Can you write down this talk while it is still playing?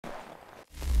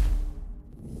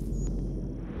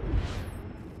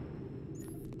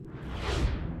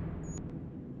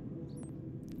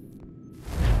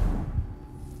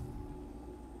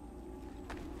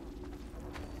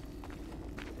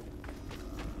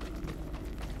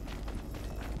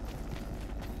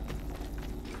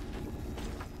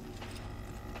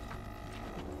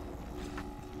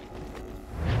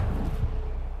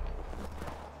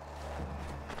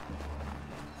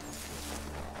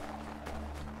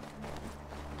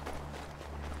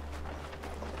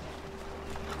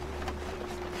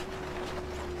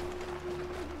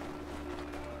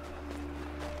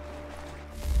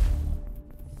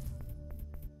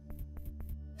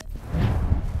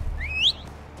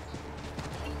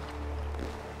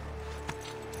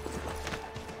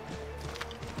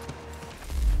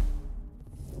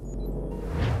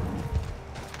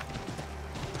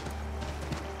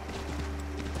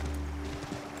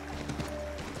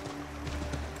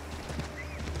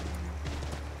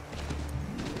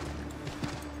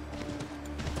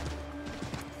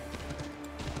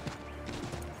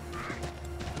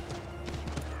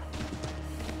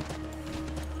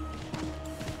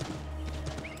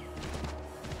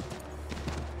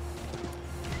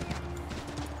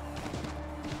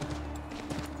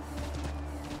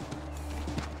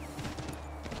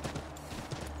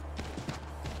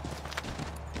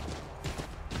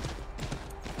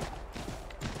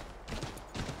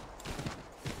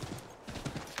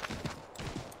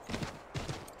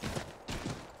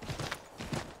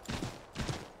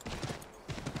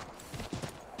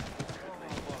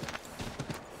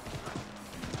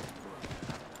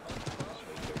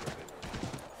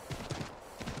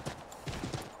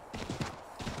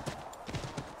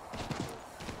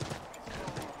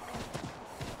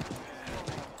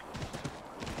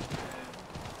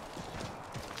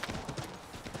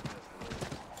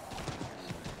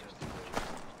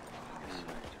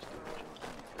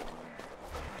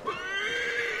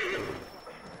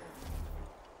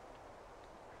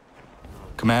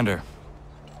Commander,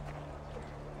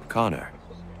 Connor.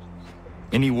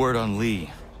 any word on Lee?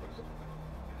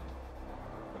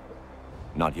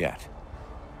 Not yet.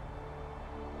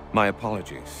 My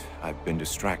apologies. I've been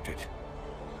distracted.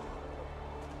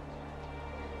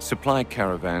 Supply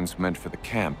caravans meant for the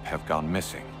camp have gone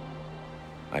missing.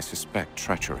 I suspect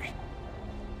treachery.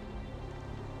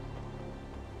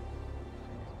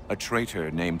 A traitor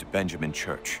named Benjamin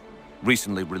Church,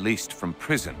 recently released from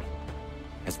prison,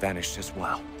 has vanished as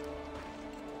well.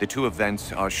 The two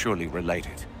events are surely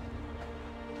related.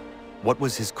 What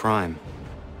was his crime?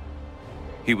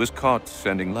 He was caught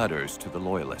sending letters to the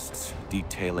Loyalists,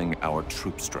 detailing our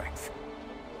troop strength.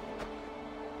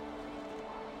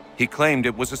 He claimed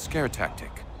it was a scare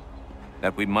tactic,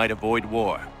 that we might avoid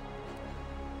war.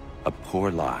 A poor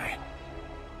lie.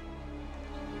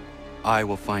 I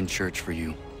will find Church for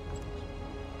you.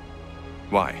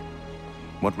 Why?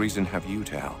 What reason have you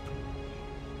to help?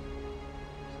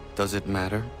 Does it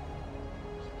matter?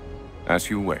 As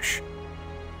you wish.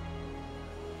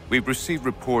 We've received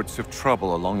reports of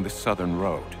trouble along the southern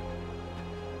road.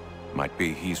 Might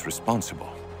be he's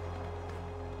responsible.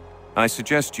 I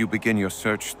suggest you begin your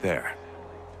search there.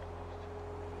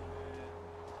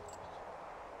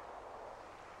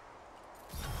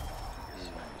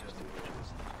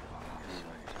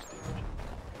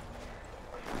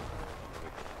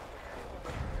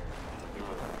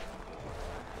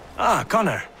 Ah,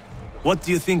 Connor. What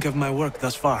do you think of my work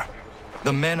thus far?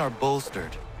 The men are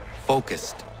bolstered,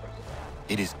 focused.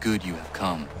 It is good you have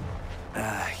come.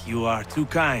 You are too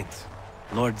kind.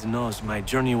 Lord knows my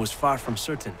journey was far from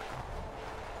certain.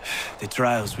 The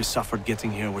trials we suffered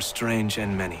getting here were strange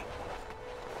and many.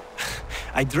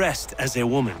 I dressed as a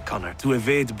woman, Connor, to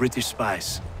evade British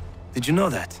spies. Did you know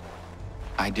that?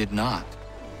 I did not.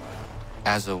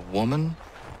 As a woman,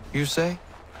 you say?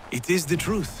 It is the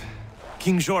truth.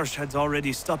 King George had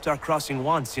already stopped our crossing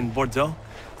once in Bordeaux,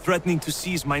 threatening to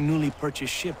seize my newly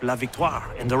purchased ship, La Victoire,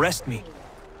 and arrest me.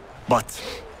 But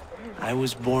I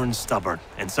was born stubborn,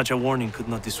 and such a warning could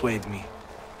not dissuade me.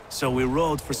 So we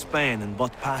rode for Spain and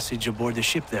bought passage aboard the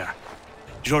ship there.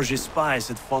 George's spies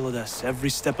had followed us every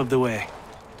step of the way.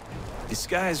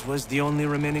 Disguise was the only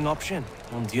remaining option,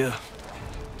 mon Dieu.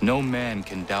 No man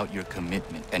can doubt your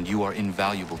commitment, and you are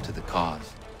invaluable to the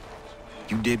cause.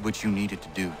 You did what you needed to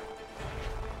do.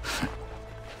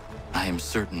 I am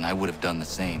certain I would have done the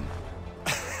same.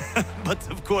 But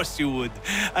of course you would.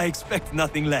 I expect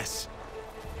nothing less.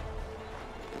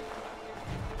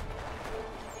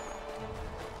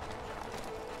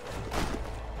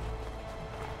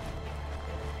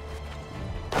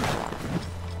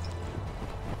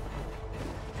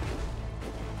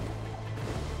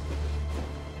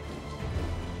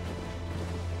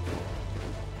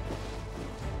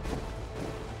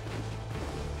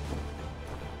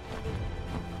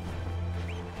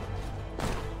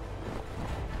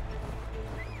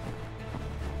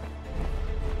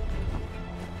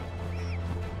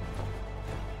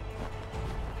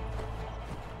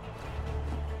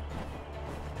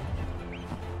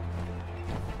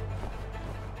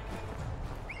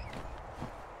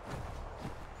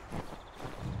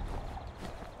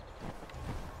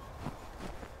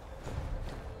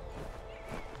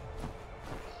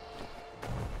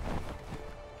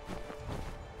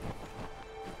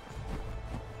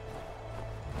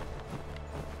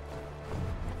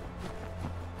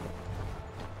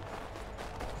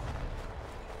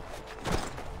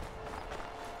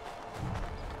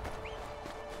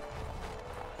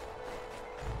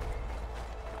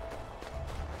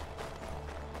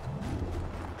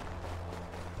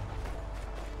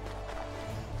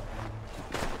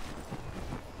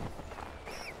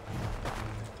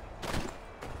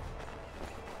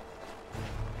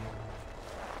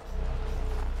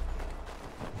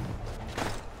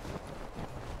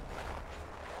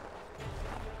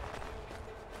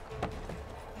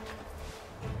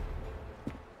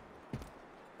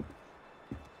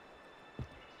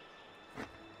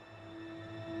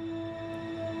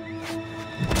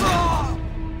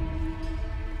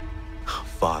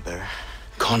 Father.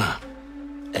 Connor,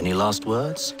 Any last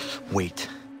words? Wait.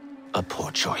 A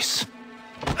poor choice.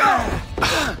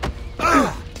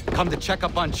 Come to check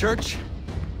up on Church?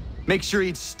 Make sure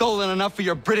he'd stolen enough for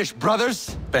your British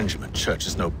brothers? Benjamin Church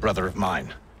is no brother of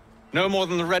mine. No more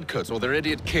than the Redcoats or their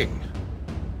idiot king.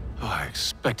 Oh, I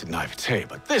expected naivete,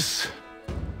 but this...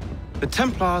 The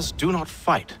Templars do not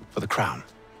fight for the crown.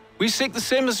 We seek the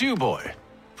same as you, boy.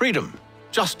 Freedom,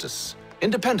 justice,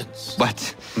 independence.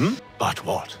 But But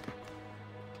what?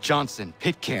 Johnson,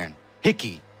 Pitcairn,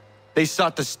 Hickey, they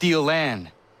sought to steal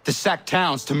land, to sack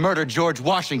towns, to murder George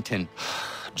Washington.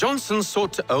 Johnson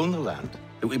sought to own the land.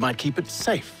 that we might keep it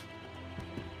safe.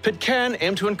 Pitcairn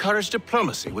aimed to encourage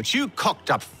diplomacy, which you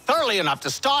cocked up thoroughly enough to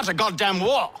start a goddamn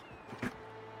war.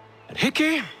 And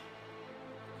Hickey?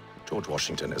 George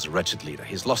Washington is a wretched leader.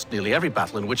 He's lost nearly every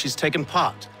battle in which he's taken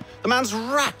part. The man's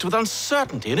racked with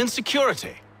uncertainty and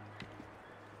insecurity.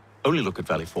 Only look at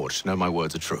Valley Forge to know my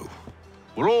words are true.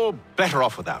 We're all better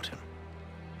off without him.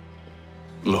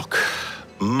 Look,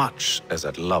 much as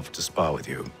I'd love to spar with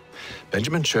you,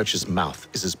 Benjamin Church's mouth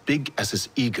is as big as his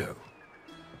ego.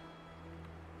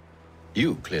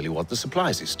 You clearly want the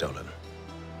supplies he's stolen.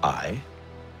 I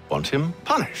want him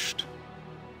punished.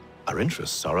 Our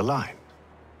interests are aligned.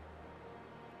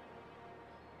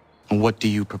 What do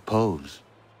you propose?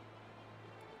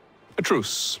 A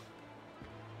truce.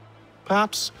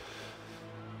 Perhaps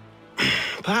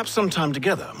some time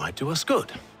together might do us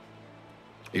good.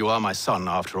 You are my son,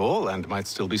 after all, and might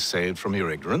still be saved from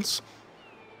your ignorance.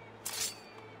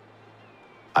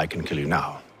 I can kill you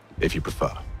now, if you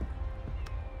prefer.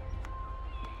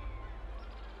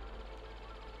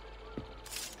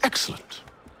 Excellent.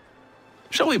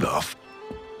 Shall we be off?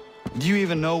 Do you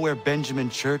even know where Benjamin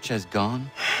Church has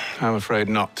gone? I'm afraid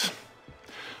not.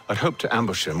 I'd hoped to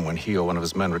ambush him when he or one of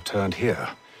his men returned here.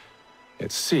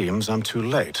 It seems I'm too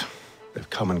late. They've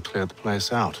come and cleared the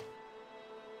place out.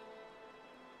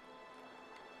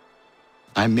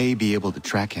 I may be able to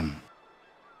track him.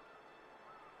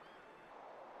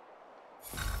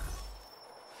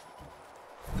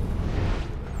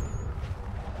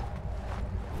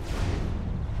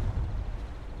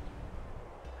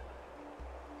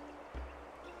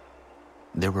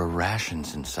 There were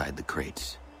rations inside the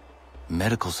crates,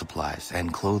 medical supplies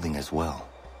and clothing as well.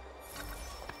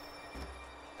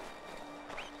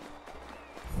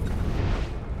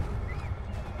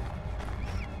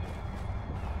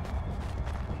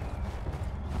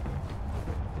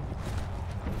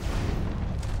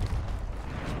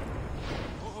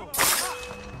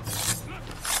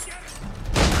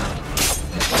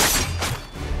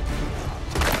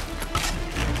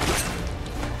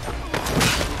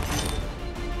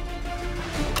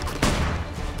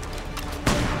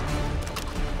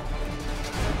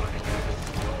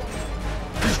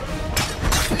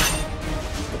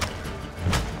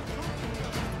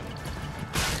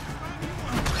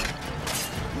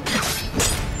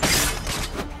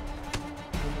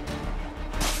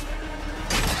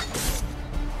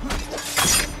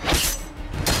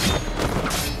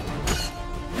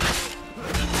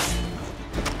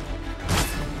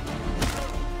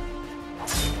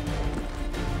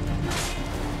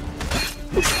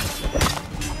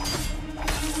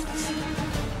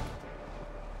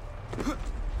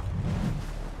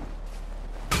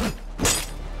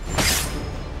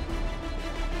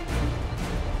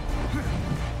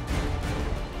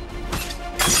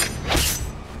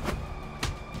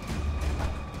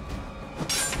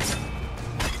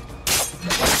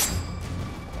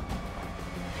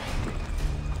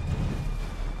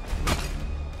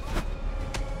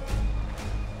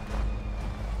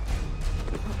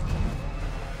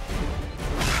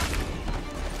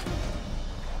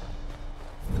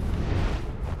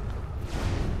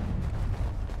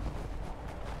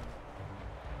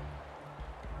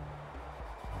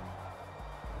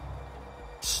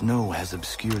 Snow has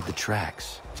obscured the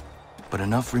tracks, but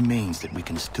enough remains that we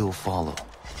can still follow.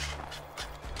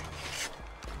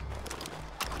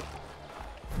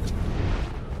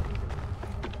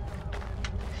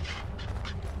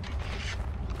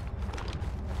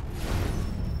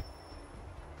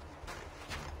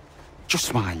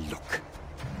 Just my luck.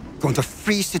 Going to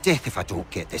freeze to death if I don't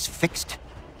get this fixed.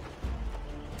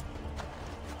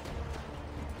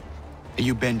 Are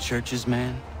you Ben Church's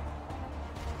man?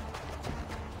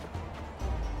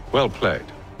 Well played.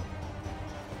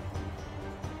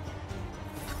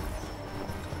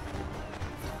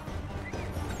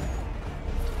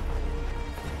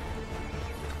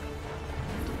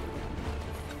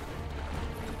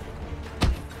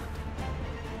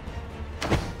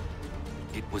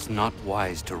 It was not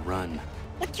wise to run.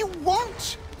 What do you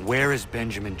want? Where is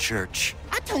Benjamin Church?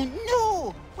 I don't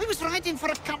know. We was riding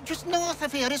for a camp just north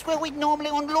of here. It's where we'd normally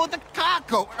unload the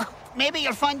cargo. Maybe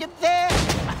you'll find him there.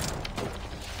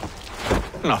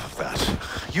 Enough of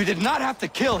that. You did not have to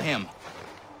kill him!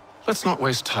 Let's not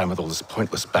waste time with all this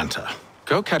pointless banter.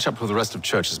 Go catch up with the rest of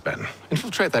Church's men.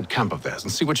 Infiltrate that camp of theirs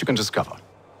and see what you can discover.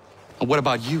 What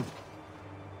about you?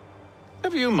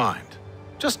 Never you mind.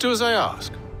 Just do as I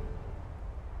ask.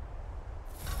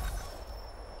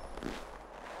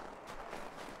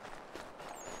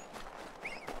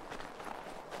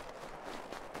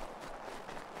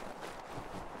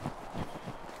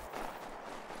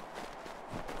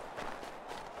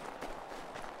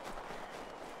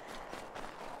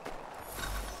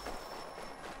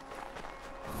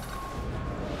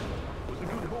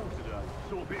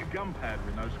 gunpowder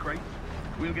in those crates.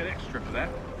 We'll get extra for that.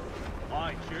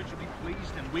 Aye, Church will be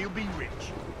pleased and we'll be rich.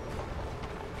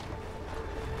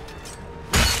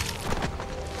 I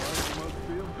almost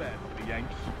feel bad for the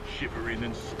Yanks, shivering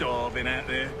and starving out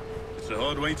there. It's a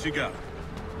hard way to go.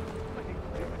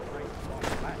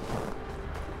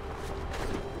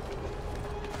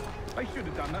 They should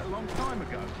have done that a long time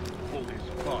ago. All this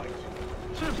fight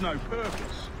serves no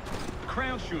purpose. The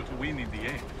Crown's sure to win in the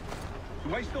end. To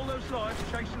waste all those lives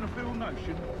chasing a fool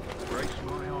notion breaks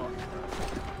my heart.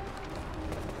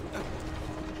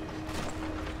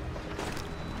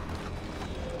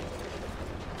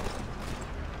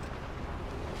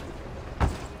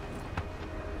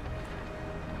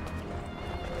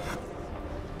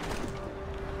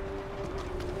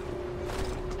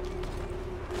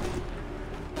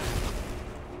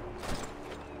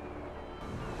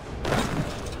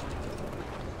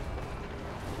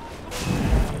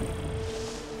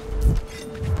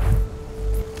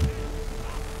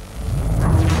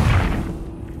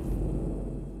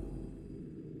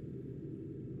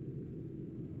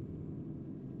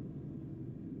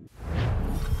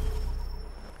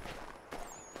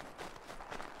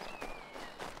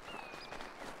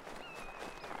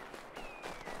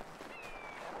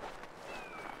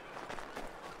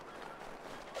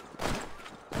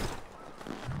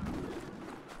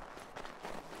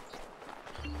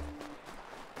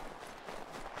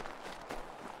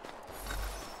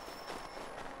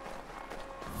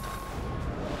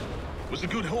 Was a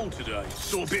good haul today.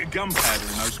 Saw a bit of gunpowder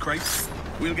in those crates.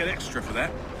 We'll get extra for that.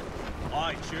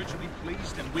 Aye, Church will be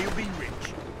pleased and we'll be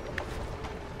rich.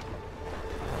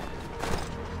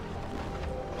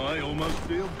 I almost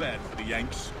feel bad for the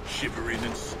Yanks, shivering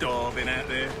and starving out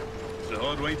there. It's a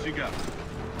hard way to go.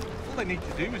 All they need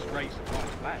to do is raise a white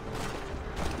flag.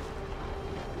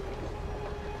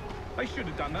 They should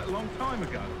have done that a long time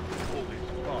ago. All this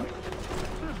fight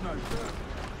serves no purpose.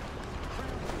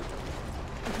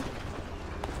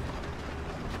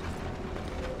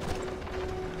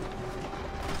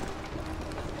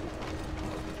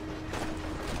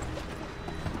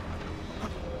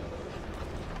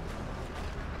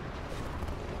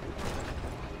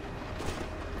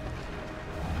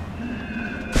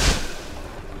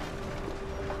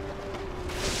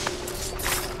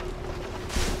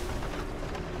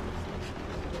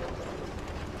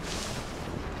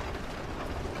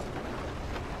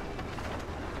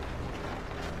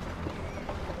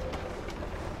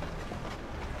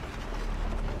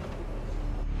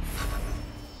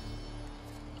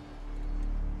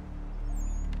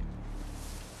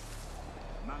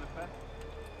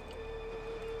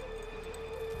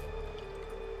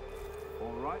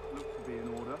 All right, looks to be in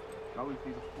order. Go and see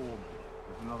the foreman.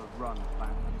 There's another run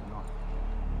planned for tonight.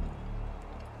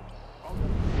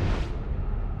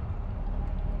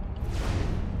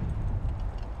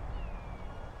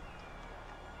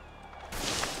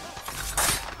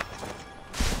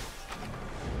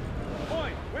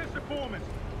 Oi, where's the foreman?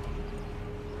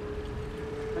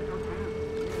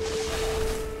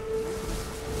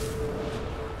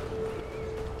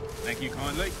 Thank you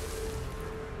kindly.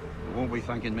 You won't be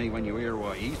thanking me when you hear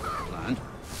what he's planned.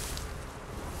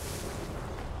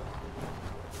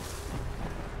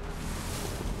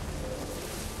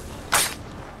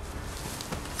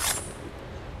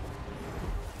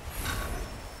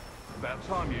 About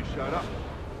time you showed up.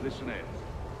 Listen here.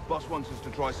 Boss wants us to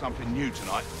try something new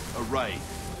tonight. A raid.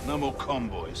 No more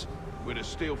convoys. We're to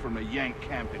steal from the Yank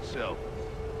camp itself.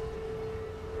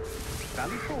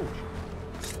 Valley Forge.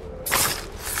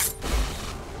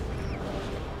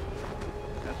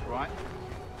 That's right.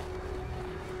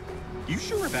 You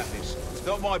sure about this? It's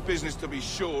not my business to be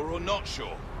sure or not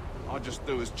sure. I just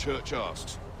do as Church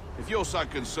asks. If you're so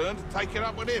concerned, take it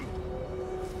up with him.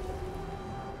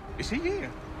 Is he here?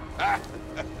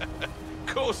 Of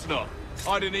course not.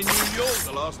 Hiding in New York,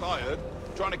 the last I heard.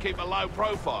 Trying to keep a low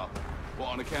profile. What,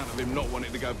 on account of him not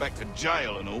wanting to go back to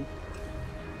jail and all?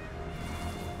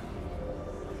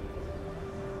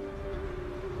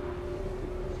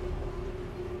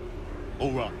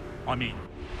 All right, I'm in. Of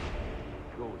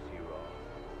course you are.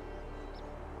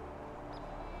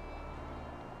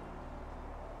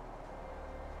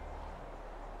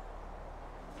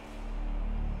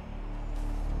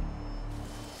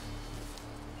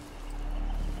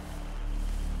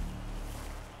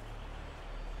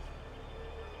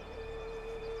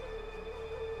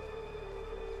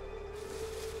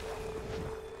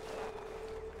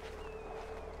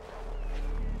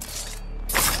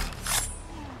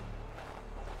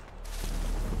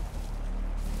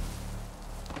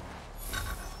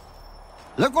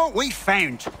 Look what we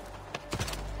found.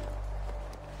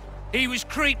 He was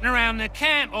creeping around the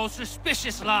camp all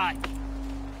suspicious-like.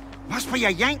 Must be a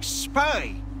Yank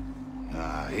spy.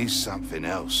 Ah, he's something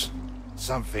else.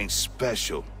 Something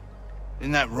special.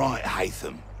 Isn't that right,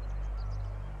 Haytham?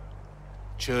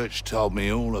 Church told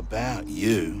me all about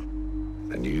you.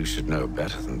 Then you should know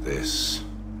better than this.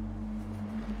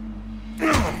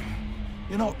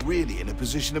 You're not really in a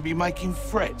position to be making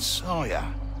threats, are ya?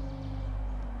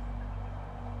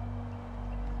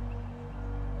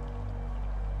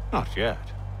 Not yet.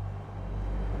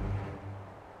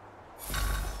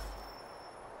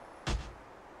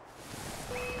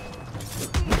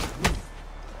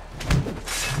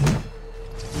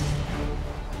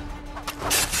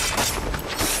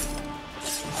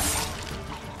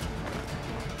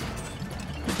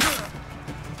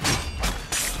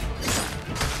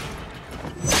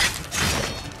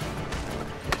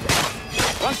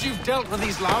 Once you've dealt with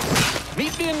these louts,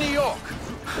 meet me in New York.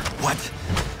 What?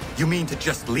 You mean to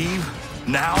just leave?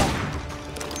 Now?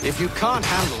 If you can't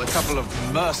handle a couple of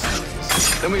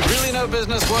mercenaries, then we've really no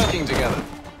business working together.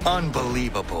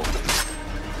 Unbelievable.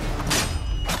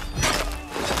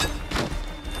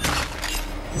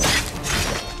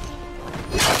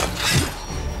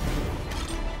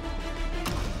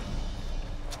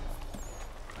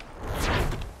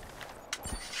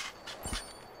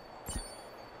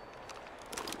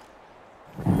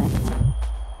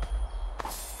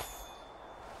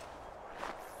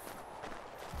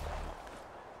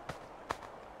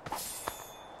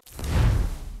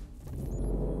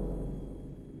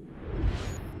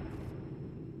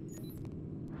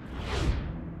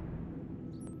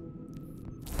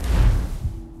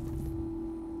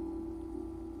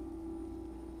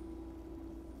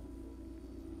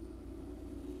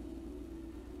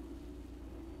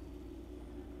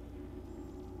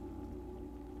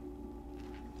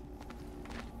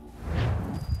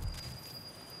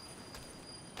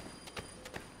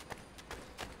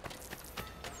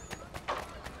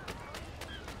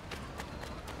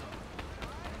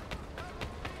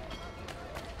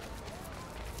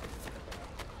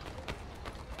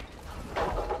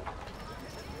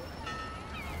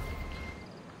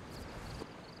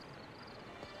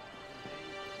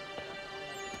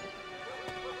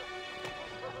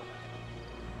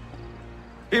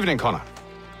 Evening, Connor.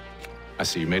 I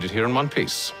see you made it here in one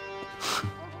piece.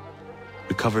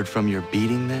 Recovered from your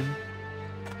beating, then?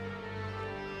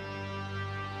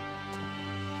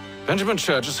 Benjamin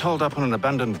Church is holed up on an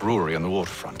abandoned brewery on the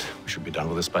waterfront. We should be done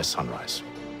with this by sunrise.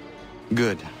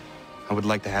 Good. I would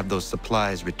like to have those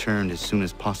supplies returned as soon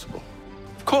as possible.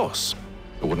 Of course.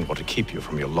 I wouldn't want to keep you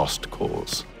from your lost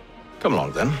cause. Come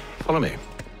along, then. Follow me.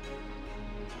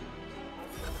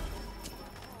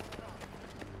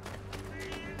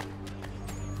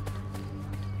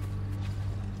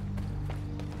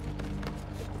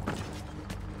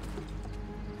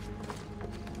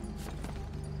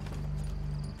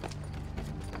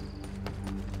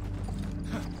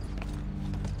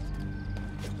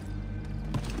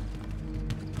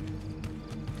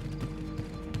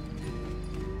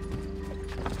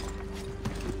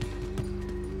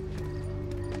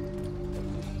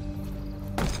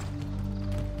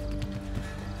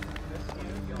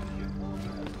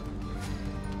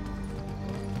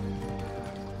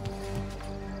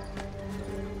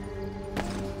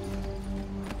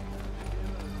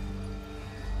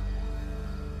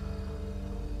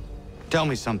 Tell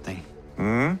me something.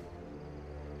 Hmm?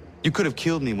 You could have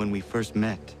killed me when we first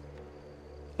met.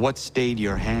 What stayed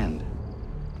your hand?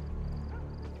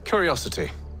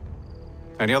 Curiosity.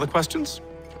 Any other questions?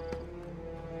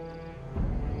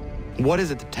 What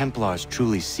is it the Templars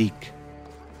truly seek?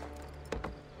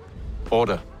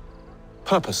 Order.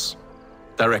 Purpose.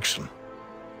 Direction.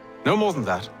 No more than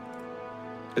that.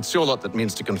 It's your lot that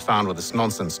means to confound with this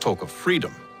nonsense talk of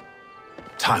freedom.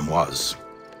 Time was.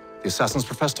 The assassins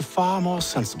professed a far more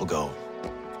sensible goal.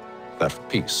 That of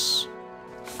peace.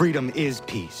 Freedom is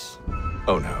peace.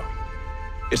 Oh no.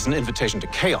 It's an invitation to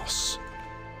chaos.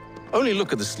 Only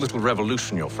look at this little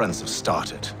revolution your friends have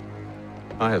started.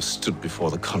 I have stood before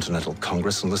the Continental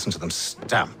Congress and listened to them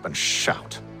stamp and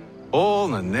shout. All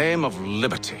in the name of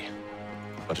liberty.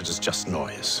 But it is just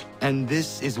noise. And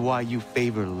this is why you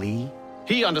favor Lee?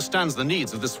 He understands the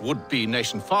needs of this would-be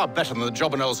nation far better than the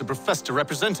jobberknolls who profess to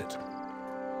represent it.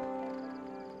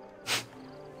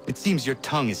 It seems your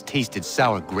tongue has tasted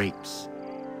sour grapes.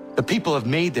 The people have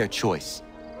made their choice,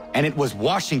 and it was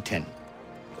Washington.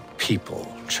 The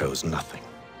people chose nothing.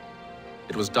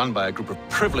 It was done by a group of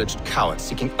privileged cowards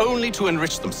seeking only to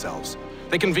enrich themselves.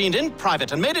 They convened in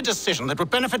private and made a decision that would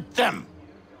benefit them.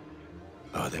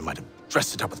 Oh, they might have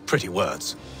dressed it up with pretty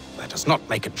words. That does not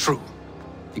make it true.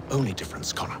 The only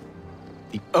difference, Connor,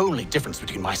 The only difference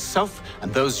between myself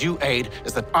and those you aid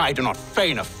is that I do not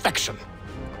feign affection.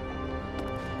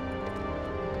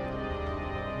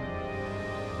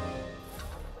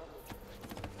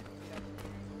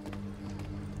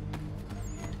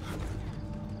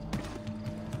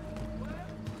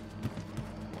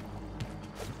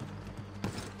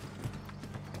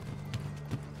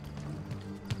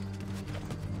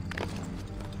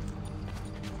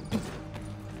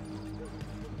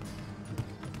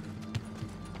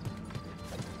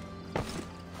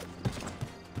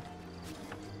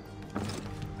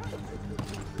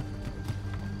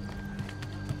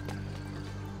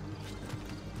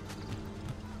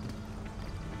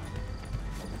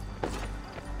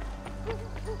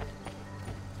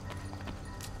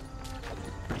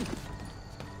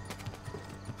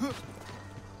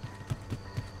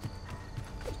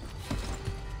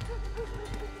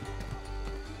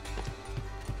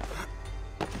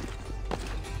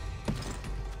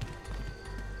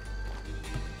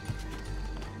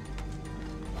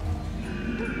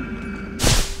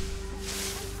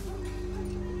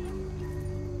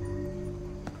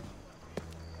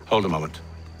 Hold a moment.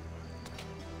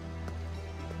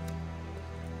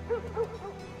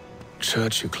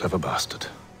 Church, you clever bastard.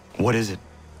 What is it?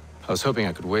 I was hoping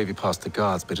I could wave you past the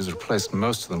guards, but he's replaced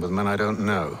most of them with men I don't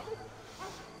know.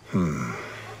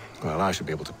 Well, I should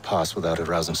be able to pass without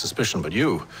arousing suspicion, but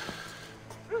you...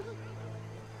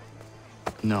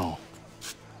 No.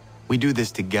 We do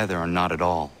this together or not at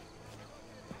all.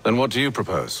 Then what do you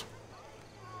propose?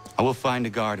 I will find a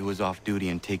guard who is off duty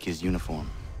and take his uniform.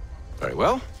 Very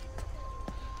well.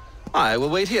 I will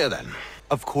wait here, then.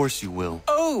 Of course you will.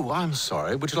 Oh, I'm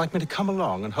sorry. Would you like me to come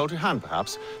along and hold your hand,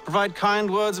 perhaps? Provide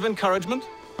kind words of encouragement?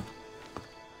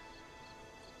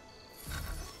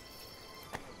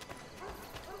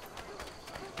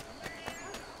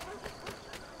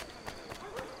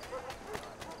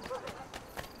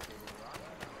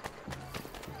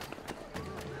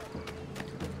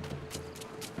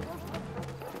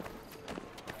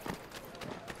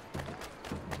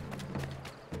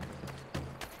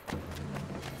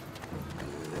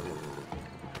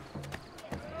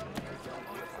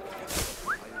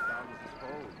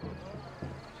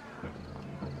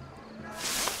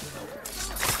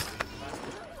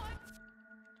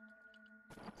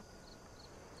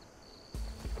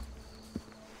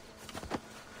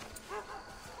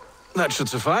 That should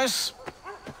suffice.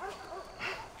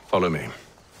 Follow me.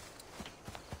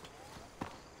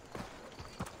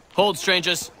 Hold,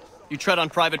 strangers. You tread on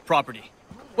private property.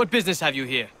 What business have you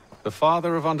here? The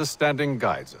Father of Understanding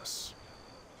guides us.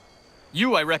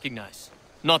 You I recognize,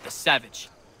 not the savage.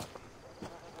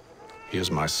 He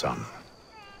is my son.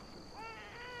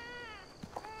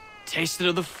 Tasted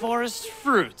of the forest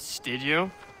fruits, did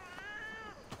you?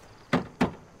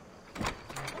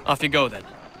 Off you go, then.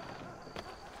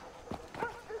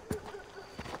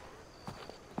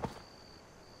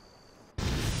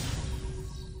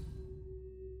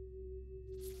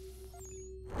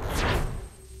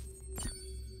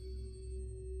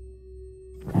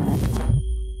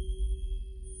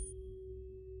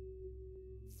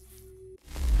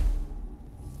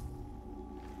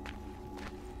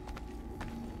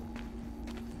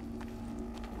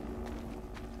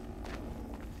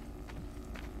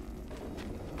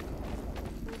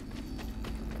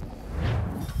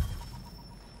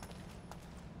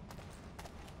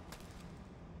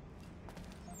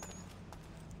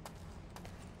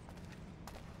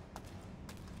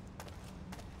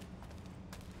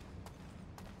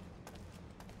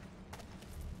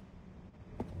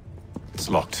 It's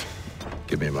locked.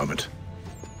 Give me a moment.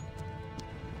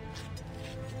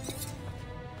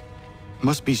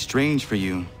 Must be strange for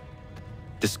you,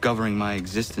 discovering my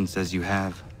existence as you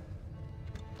have.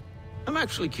 I'm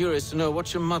actually curious to know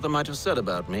what your mother might have said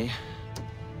about me.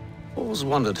 Always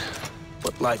wondered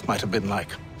what life might have been like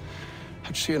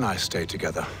had she and I stayed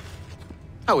together.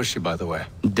 How is she, by the way?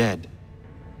 Dead.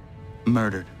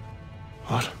 Murdered.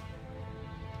 What?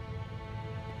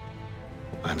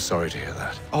 I'm sorry to hear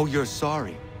that. Oh, you're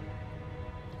sorry.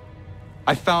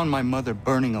 I found my mother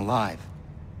burning alive.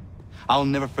 I'll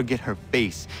never forget her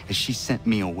face as she sent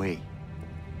me away.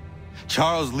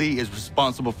 Charles Lee is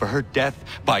responsible for her death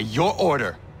by your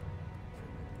order.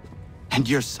 And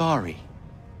you're sorry.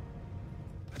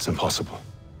 It's impossible.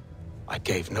 I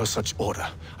gave no such order.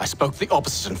 I spoke the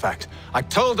opposite, in fact. I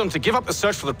told them to give up the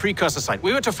search for the precursor site.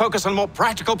 We were to focus on more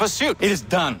practical pursuit. It is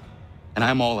done, and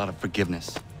I'm all out of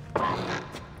forgiveness.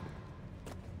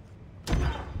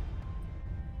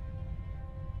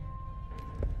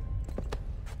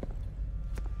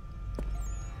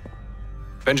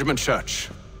 Benjamin Church,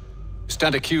 you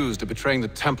stand accused of betraying the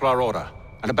Templar Order.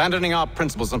 and abandoning our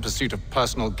principles in pursuit of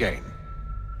personal gain.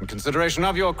 In consideration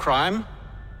of your crime,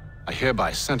 I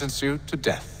hereby sentence you to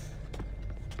death.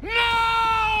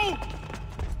 No!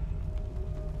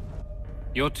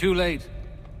 You're too late.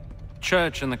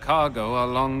 Church and the cargo are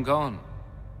long gone.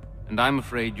 And I'm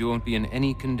afraid you won't be in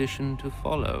any condition to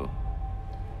follow.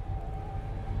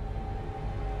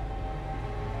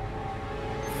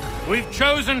 We've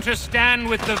chosen to stand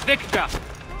with the victor.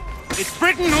 It's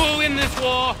Britain who will win this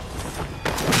war.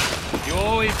 You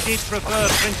always did prefer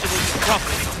principles to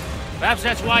profit. Perhaps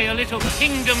that's why your little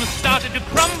kingdom started to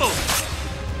crumble.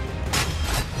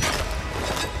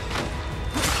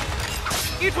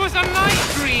 It was a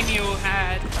nice dream you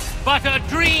had, but a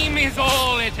dream is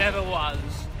all it ever was.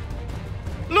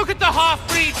 Look at the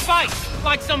half-breed fight,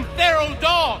 like some feral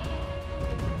dog.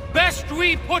 Best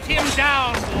we put him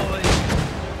down, boys.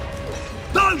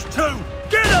 Those two!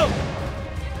 Get them!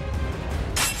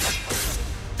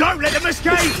 Don't let them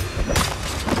escape!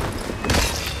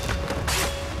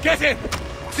 Get him!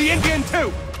 The Indian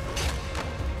too!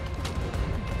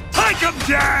 Take him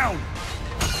down!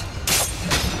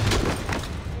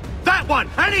 That one!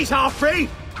 And he's half-breed!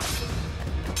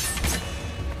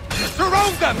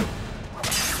 Surround them!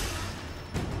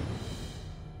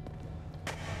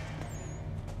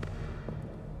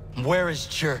 Where is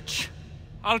Church?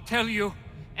 I'll tell you.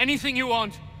 Anything you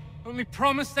want. Only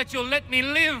promise that you'll let me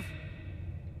live.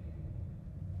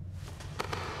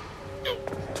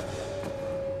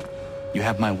 You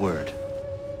have my word.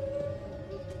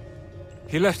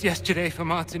 He left yesterday for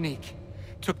Martinique.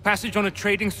 Took passage on a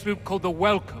trading sloop called the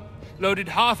Welcome. Loaded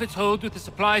half its hold with the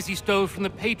supplies he stole from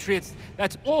the Patriots.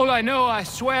 That's all I know, I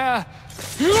swear.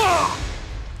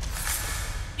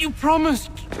 You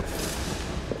promised.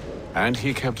 And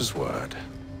he kept his word.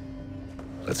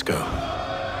 Let's go.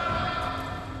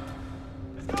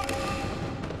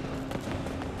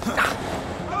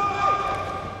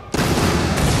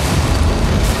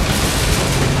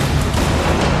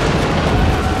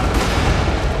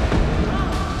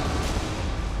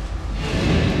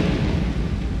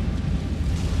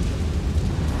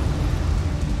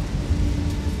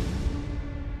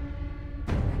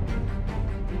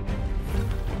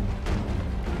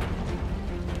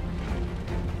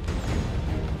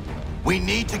 We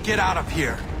need to get out of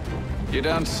here. You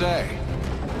don't say.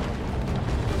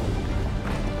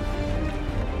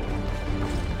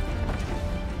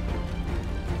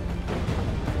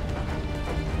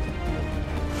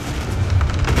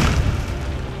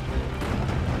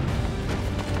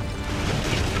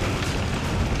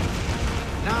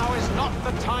 Now is not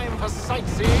the time for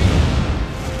sightseeing.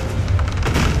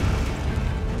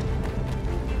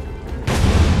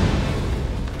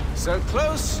 So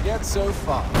close, yet so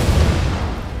far.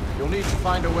 You'll need to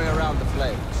find a way around the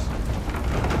flames.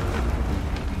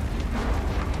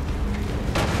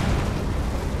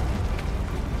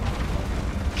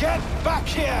 Get back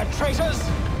here, traitors!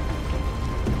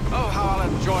 Oh, how I'll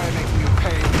enjoy making you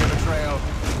pay for your betrayal.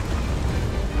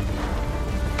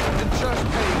 Did Church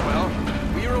pay you well?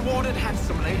 Were you rewarded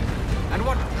handsomely? And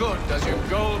what good does your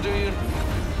gold do you?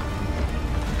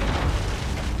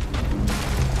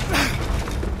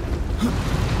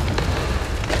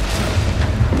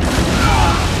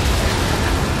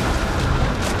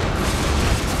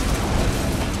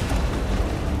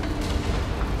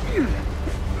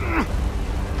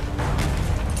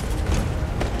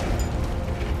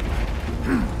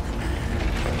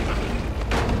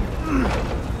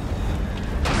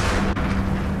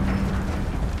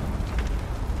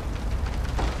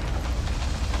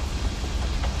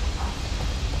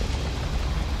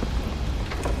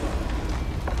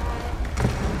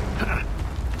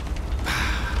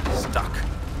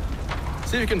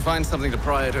 See if you can find something to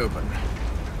pry it open.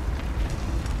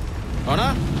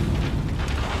 Honor?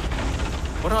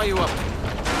 What are you up to?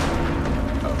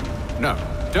 Oh, no.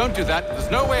 Don't do that.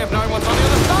 There's no way of knowing what's on the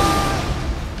other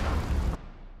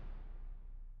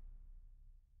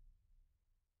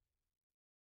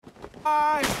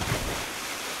side!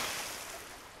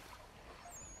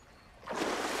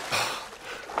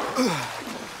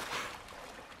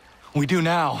 We do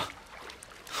now.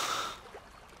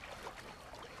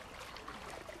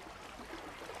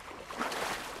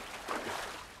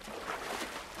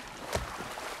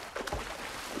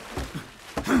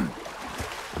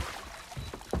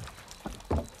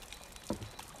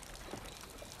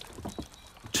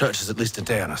 Church is at least a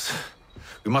day on us.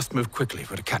 We must move quickly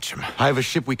if we're to catch him. I have a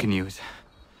ship we can use.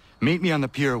 Meet me on the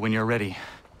pier when you're ready.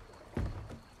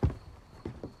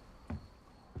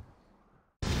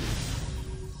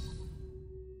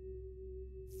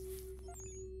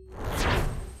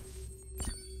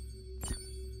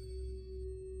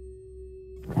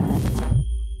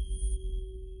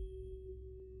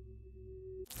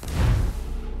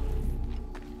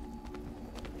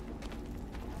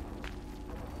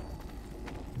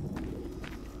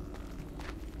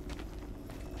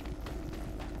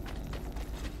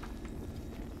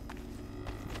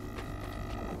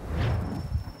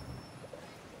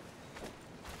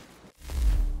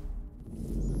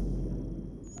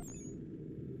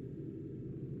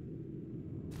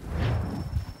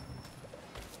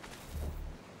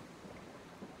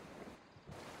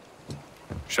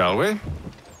 Shall we?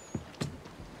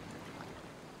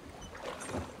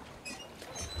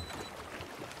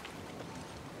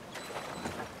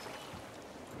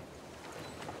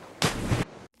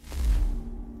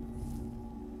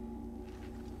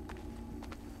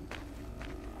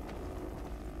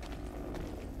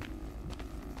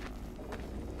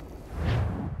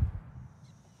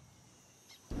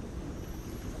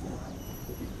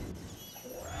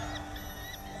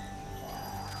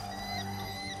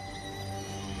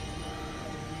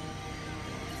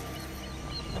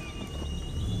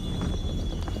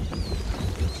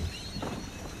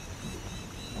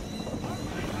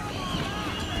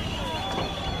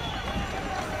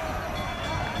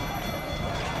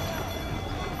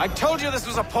 I told you this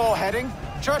was a poor heading.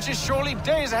 Church is surely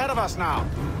days ahead of us now.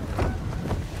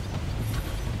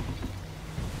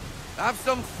 Have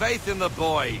some faith in the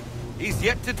boy. He's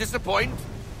yet to disappoint.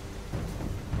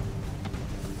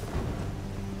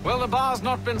 Well, the bar's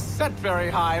not been set very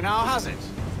high now, has it?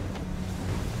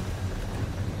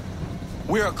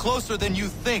 We are closer than you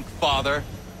think, Father.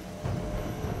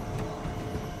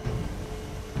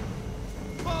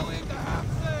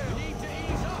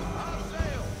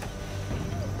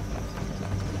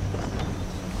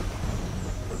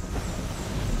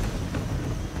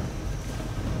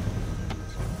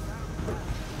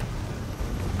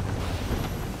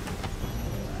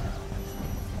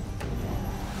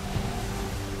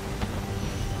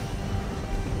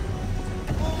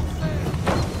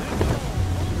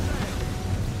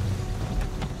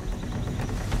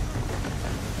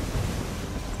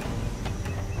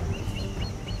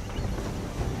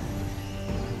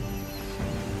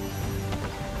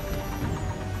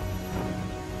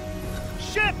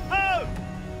 Ship ho!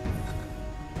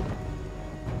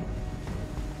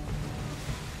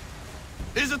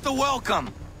 Is it the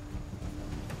welcome?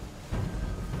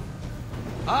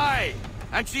 Aye,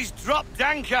 and she's dropped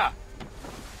anchor.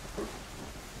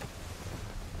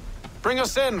 Bring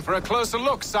us in for a closer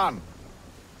look, son.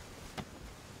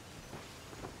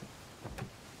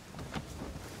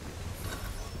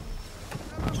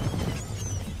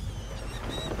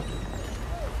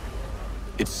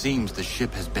 It seems the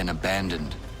ship has been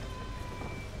abandoned.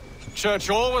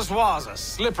 Church always was a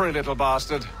slippery little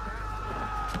bastard.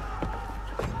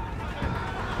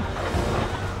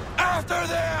 After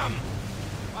them!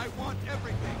 I want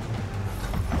everything.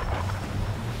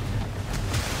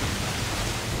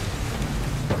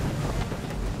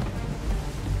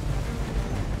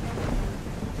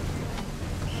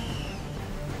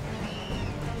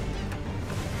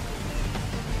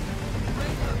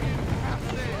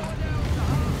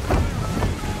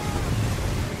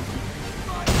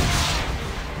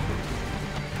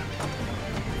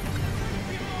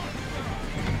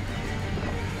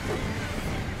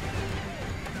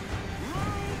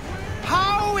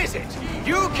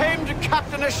 You came to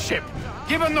captain a ship,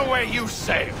 given the way you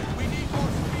sail.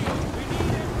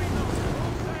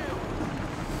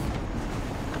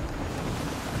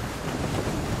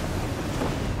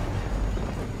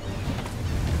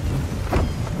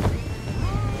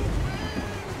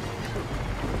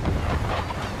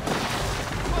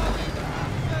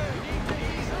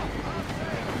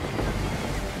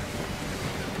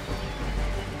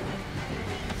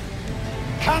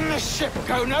 Can the ship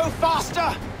go no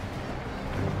faster?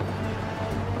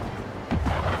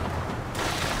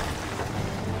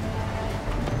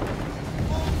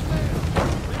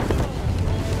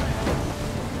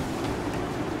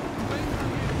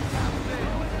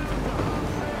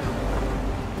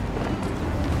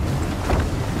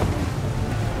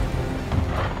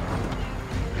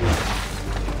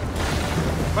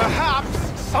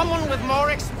 Perhaps someone with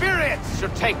more experience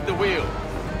should take the wheel.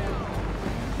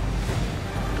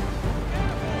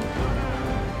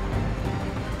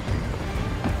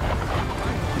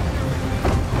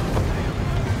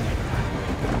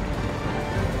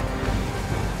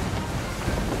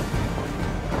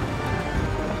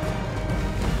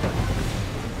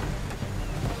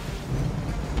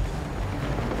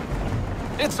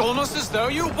 It's almost as though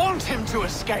you want him to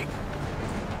escape.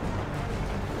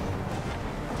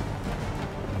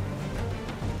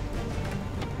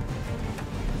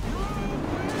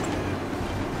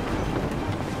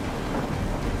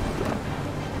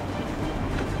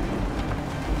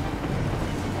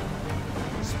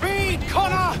 Speed,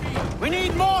 Connor! We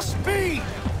need more speed!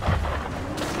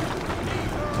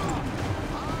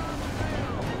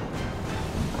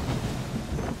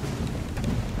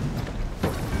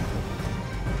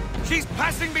 She's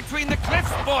passing between the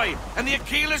cliffs, boy, and the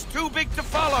Aquila's too big to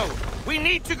follow. We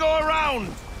need to go around.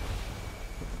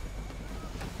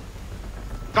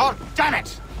 God damn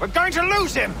it! We're going to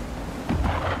lose him!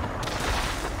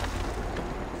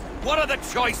 What other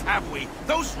choice have we?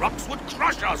 Those rocks would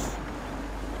crush us!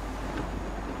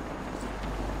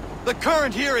 The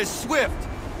current here is swift.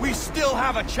 We still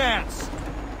have a chance.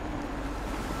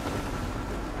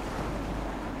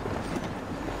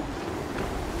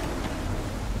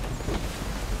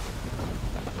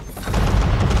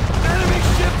 Enemy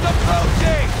ship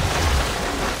approaching!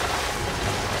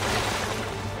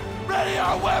 Ready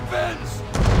our weapons!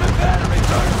 Prepare to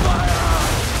return fire!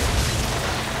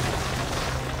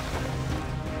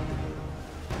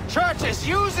 Church is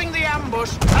using the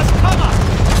ambush as cover!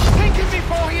 Sink him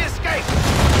before he escapes!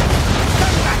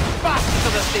 Send that bastard to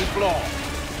the seafloor!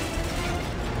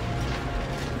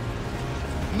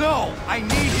 No! I need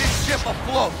his ship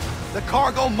afloat! The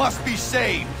cargo must be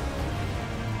saved!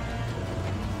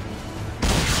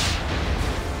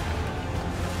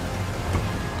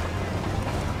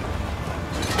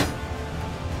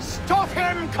 Stop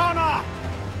him, Connor!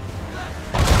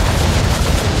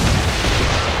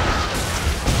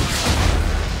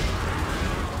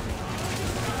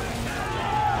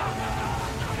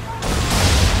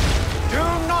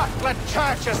 Let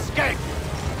Church escape!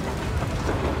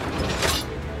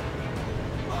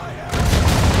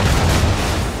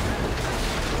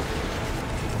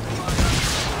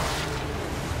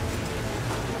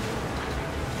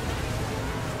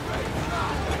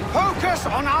 Focus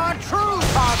on our true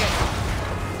target!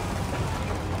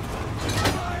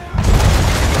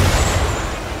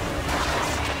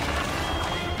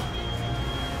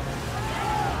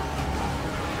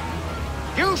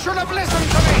 You should have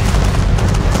listened to me!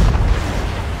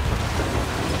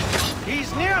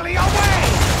 He's nearly away!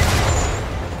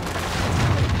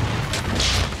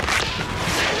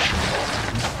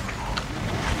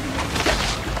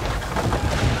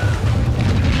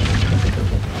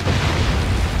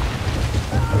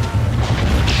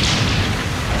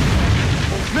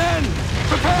 Men!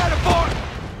 Prepare to board!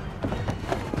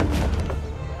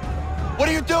 What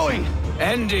are you doing?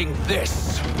 Ending this!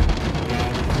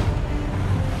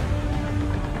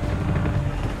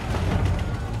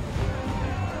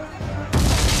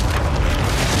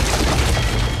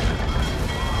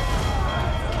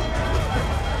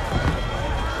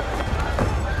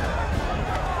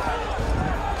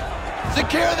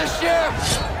 Secure the ship!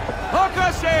 Hook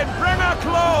us in! Bring her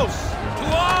close! To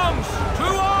arms! To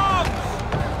arms!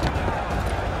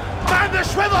 Man the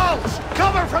swivels!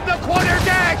 Cover from the quarter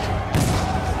deck!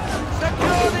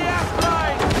 Secure the aft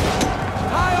line!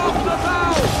 Tie off the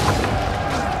bow!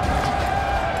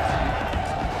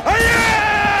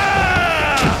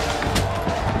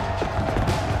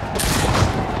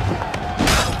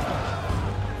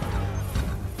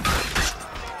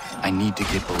 I need to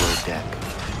get below deck.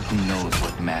 Who knows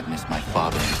what madness my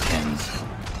father intends?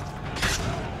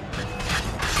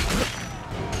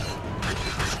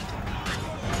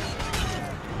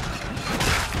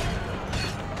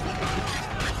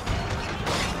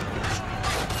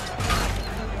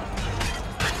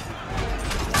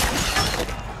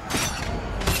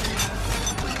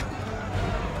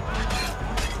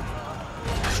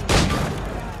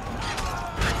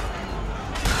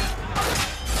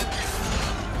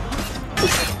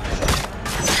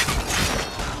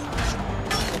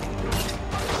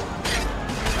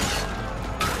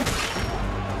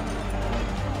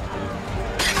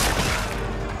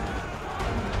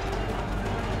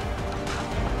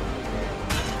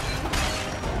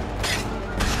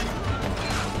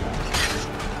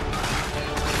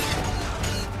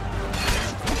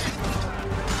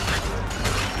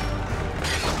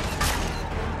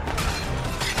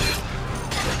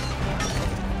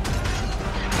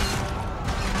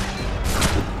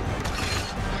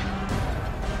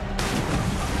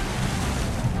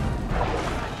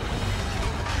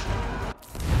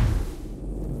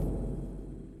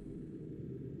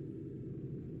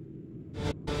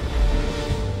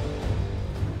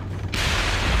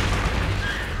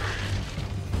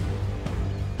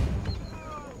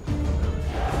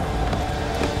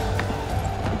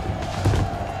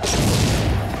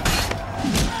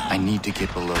 I need to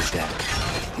get below deck.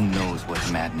 Who knows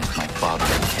what madness my father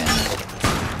intends?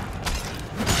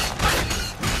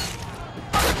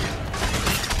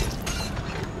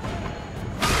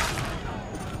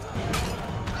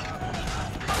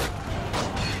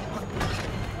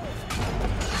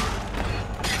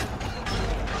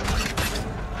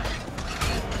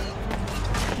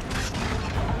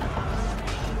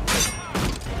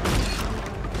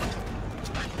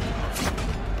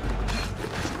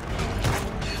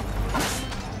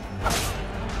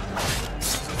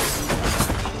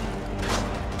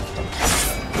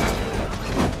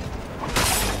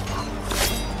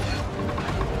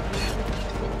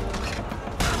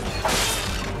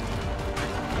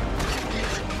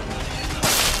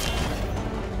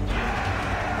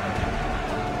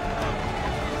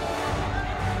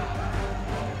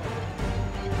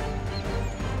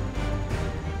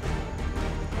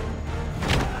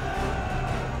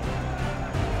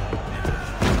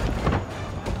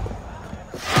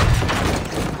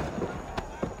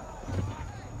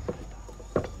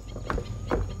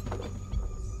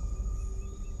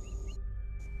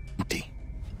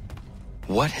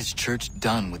 What has Church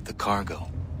done with the cargo?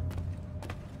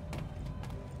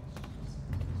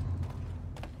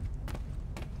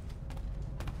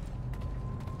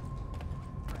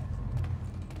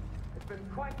 It's been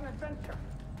quite an adventure,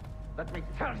 let me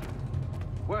tell you.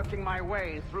 Working my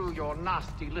way through your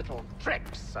nasty little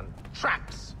tricks and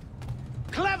traps.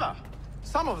 Clever!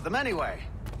 Some of them, anyway.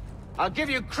 I'll give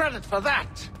you credit for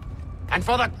that. And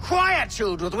for the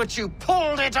quietude with which you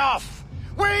pulled it off.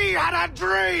 We had a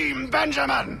dream,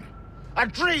 Benjamin! A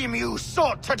dream you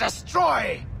sought to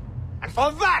destroy. And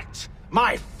for that,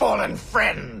 my fallen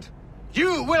friend,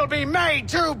 you will be made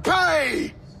to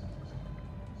pay!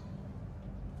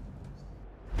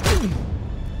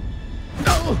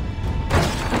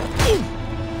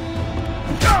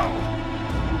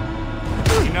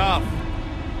 Enough!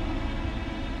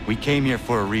 We came here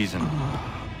for a reason.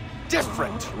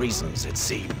 Different reasons, it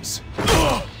seems.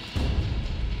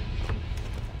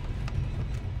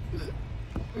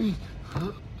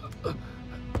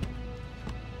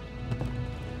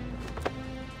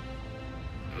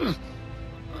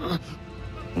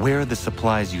 Where are the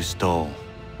supplies you stole?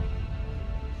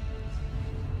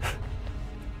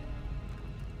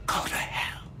 Go to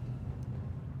hell.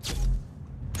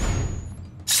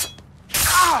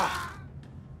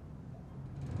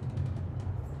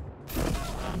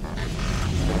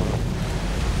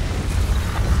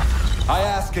 I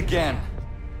ask again.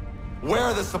 Where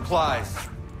are the supplies?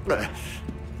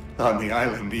 On the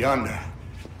island yonder.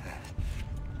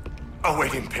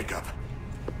 Awaiting pickup.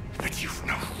 But you've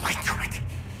no right to it.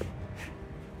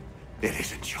 It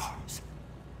isn't yours.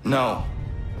 No,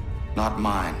 not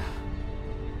mine.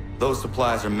 Those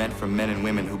supplies are meant for men and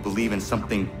women who believe in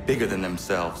something bigger than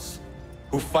themselves.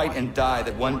 Who fight and die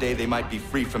that one day they might be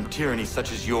free from tyranny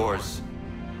such as yours.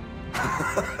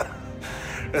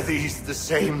 Are these the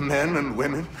same men and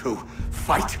women who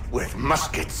fight with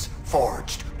muskets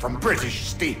forged from British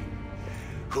steel?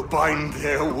 Who bind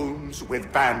their wounds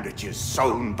with bandages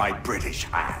sewn by British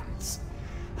hands?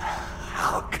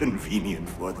 How convenient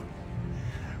for them.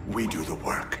 We do the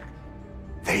work.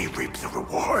 They reap the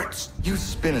rewards. You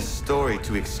spin a story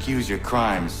to excuse your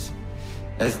crimes,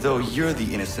 as though you're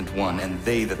the innocent one and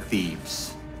they the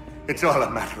thieves. It's all a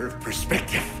matter of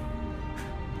perspective.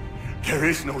 There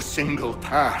is no single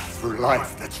path through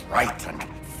life that's right and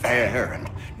fair and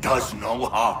does no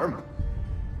harm.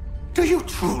 Do you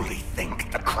truly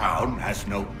think the Crown has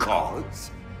no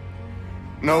cause?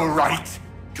 No right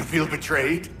to feel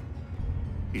betrayed?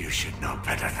 You should know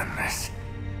better than this.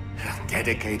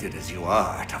 Dedicated as you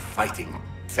are to fighting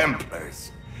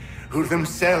Templars, who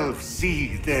themselves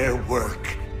see their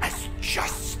work as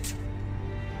just.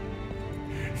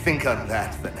 Think on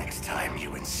that the next time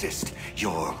you insist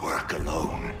your work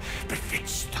alone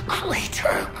befits the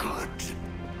greater good.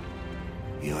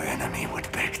 Your enemy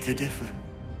would beg to differ,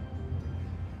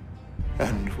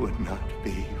 and would not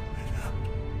be without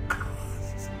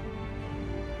cause.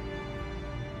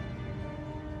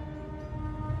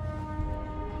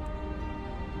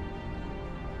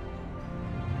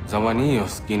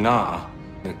 Zawanios kinaa,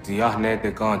 nektiahne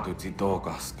te kantu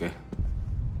titokaske.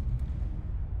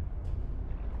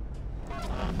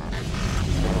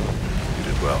 You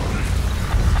did well.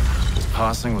 This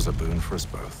passing was a boon for us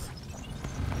both.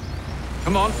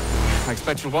 Come on. I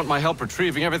expect you'll want my help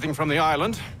retrieving everything from the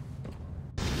island.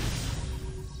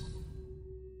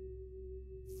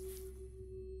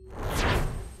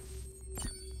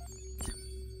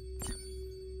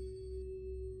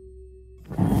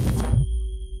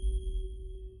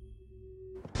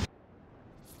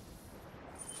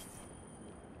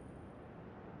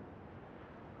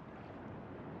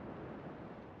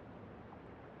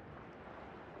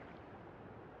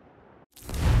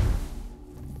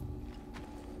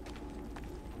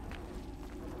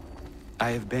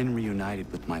 I have been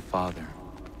reunited with my father,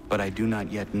 but I do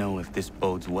not yet know if this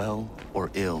bodes well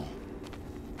or ill.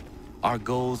 Our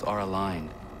goals are aligned,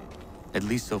 at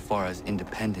least so far as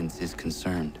independence is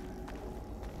concerned.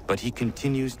 But he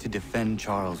continues to defend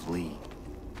Charles Lee,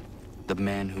 the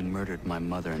man who murdered my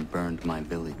mother and burned my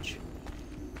village.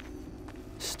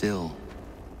 Still,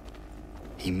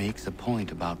 he makes a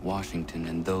point about Washington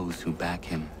and those who back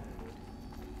him.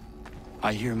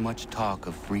 I hear much talk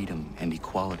of freedom and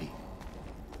equality,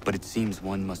 but it seems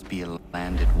one must be a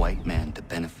landed white man to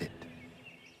benefit.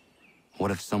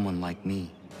 What of someone like me,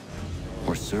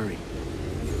 or Surrey?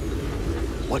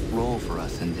 What role for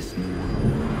us in this new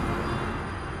world?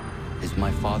 Is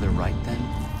my father right then?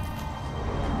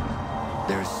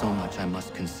 There is so much I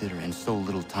must consider and so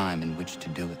little time in which to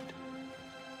do it.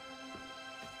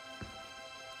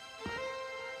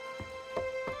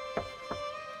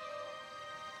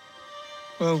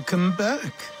 Welcome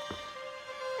back.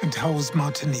 And how's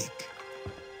Martinique?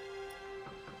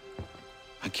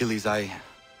 Achilles, I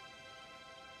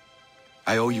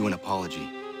owe you an apology.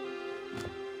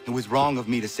 It was wrong of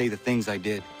me to say the things I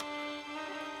did.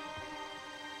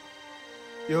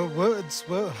 Your words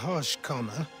were harsh,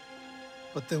 Connor,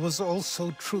 but there was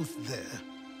also truth there.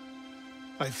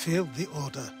 I failed the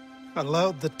Order,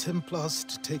 allowed the Templars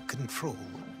to take control.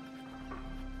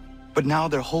 But now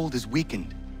their hold is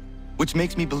weakened, which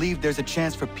makes me believe there's a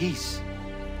chance for peace.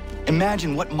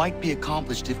 Imagine what might be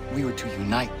accomplished if we were to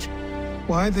unite.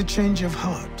 Why the change of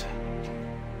heart?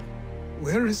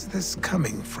 Where is this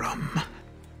coming from?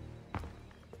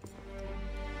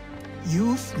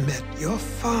 You've met your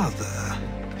father,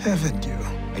 haven't you?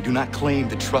 I do not claim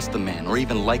to trust the man or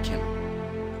even like him.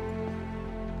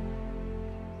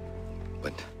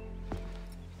 But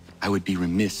I would be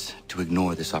remiss to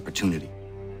ignore this opportunity.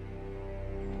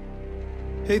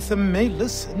 Haytham may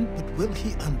listen, but will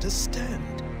he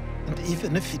understand? And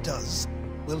even if he does,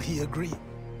 will he agree?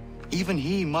 Even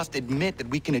he must admit that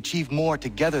we can achieve more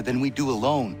together than we do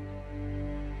alone.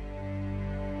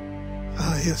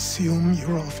 I assume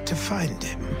you're off to find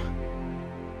him.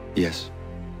 Yes.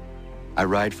 I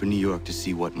ride for New York to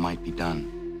see what might be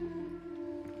done.